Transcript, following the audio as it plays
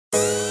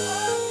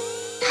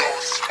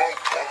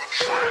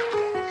Sauce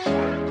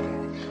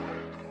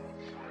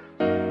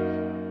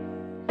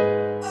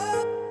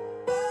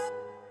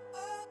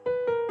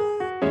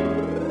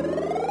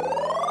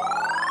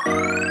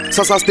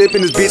I step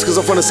in this bitch cause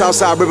I'm from the south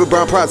side, river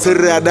brown pride, till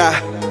the day I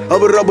die.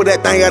 Up it up with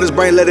that thing out his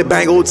brain, let it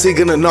bang, old T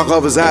gonna knock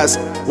off his eyes.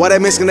 Why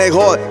that Mexican egg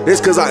hard? That's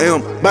cause I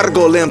am. About to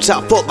go lamb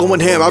chop, fuck going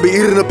ham. I be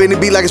eating up in the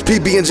beat like it's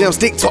PB and jam.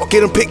 Stick talk,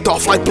 get them picked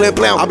off like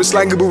plam. I be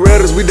slanging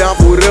Berettas, we down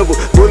for whatever.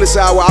 Bullet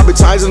sour, I be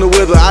changing the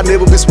weather. I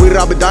never been sweated,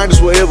 I be dying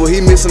just whatever.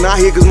 He missing out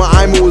here cause my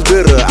IMO was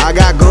better. I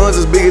got guns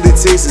as bigger than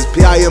Texas.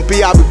 PIMP,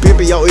 I be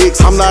pimping your ex.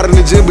 I'm not in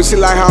the gym, but she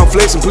like how I'm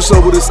flexing. Push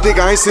up with a stick,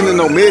 I ain't sending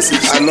no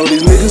message. I know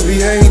these niggas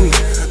be hating,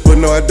 but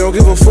no, I don't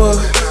give a fuck.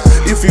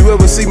 If you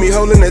ever see me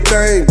holding that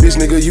thing, bitch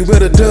nigga, you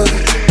better duck.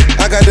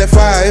 I got that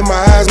fire in my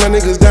eyes, my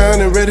niggas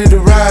down and ready to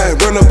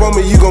ride. Run up on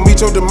me, you gon'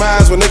 meet your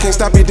demise. When they can't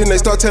stop you, then they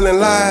start telling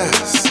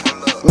lies.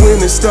 When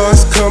it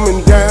starts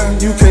coming down,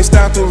 you can't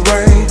stop the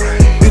rain.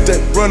 If they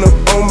run up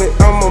on me,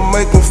 I'ma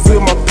make them feel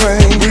my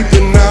pain.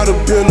 Reaping out the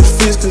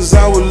benefits, cause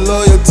I was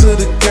loyal to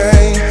the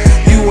game.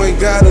 You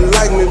ain't gotta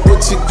like me,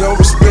 but you gon'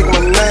 respect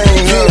my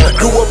name. Yeah,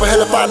 grew up a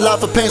hellified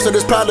life of pain, so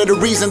that's probably the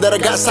reason that I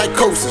got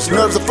psychosis.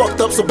 Nerves are fucked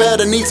up so bad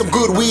I need some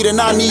good weed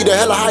and I need a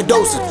hella high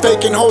dosage.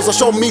 Faking hoes will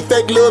show me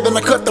fake love and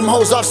I cut them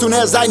hoes off soon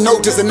as I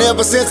notice. And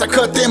ever since I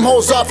cut them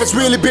hoes off, it's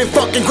really been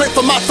fucking great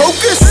for my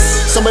focus.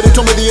 Somebody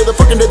told me the other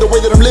fucking day the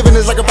way that I'm living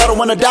is like if I don't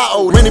wanna die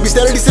old. Many be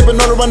steadily sipping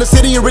all around the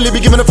city and really be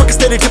giving a fucking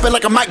steady tipping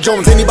like a Mike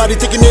Jones. Anybody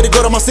thinking they to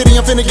go to my city,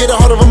 I'm finna get a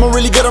heart of them and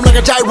really get them like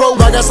a gyro.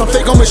 I got some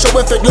fake homies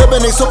showing fake love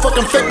and they so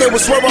fucking fake they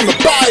would swear on the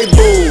Bible.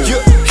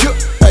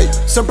 Hey,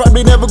 some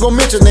probably never gon'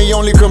 mention, they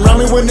only come round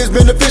me when it's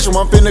beneficial.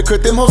 I'm finna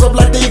cut them hoes up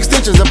like they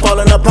extensions. I'm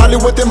falling out probably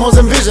with them hoes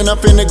in vision. I'm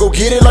finna go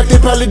get it like they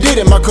probably did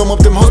it. Might come up,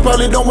 them hoes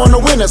probably don't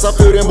wanna win us. I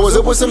fill them boys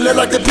up with some lead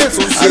like the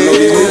pencils. I know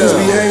these niggas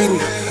be hating,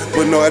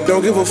 but no, I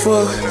don't give a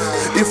fuck.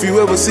 If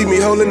you ever see me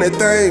holding that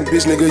thing,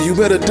 bitch nigga, you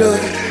better duck.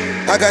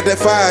 I got that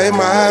fire in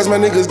my eyes, my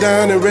niggas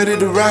down and ready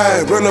to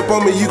ride. Run up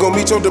on me, you gon'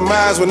 meet your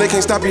demise. When they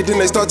can't stop you, then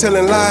they start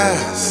telling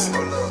lies.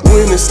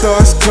 When it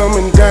starts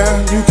coming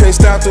down, you can't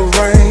stop the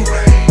rain.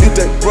 If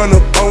they run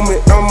up on me,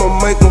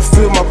 I'ma make them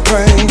feel my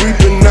pain.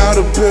 Reaping out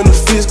the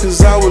benefits,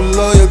 cause I was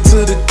loyal to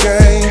the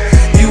game.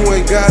 You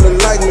ain't gotta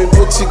like me,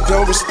 but you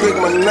gon' respect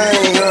my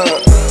name,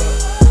 huh?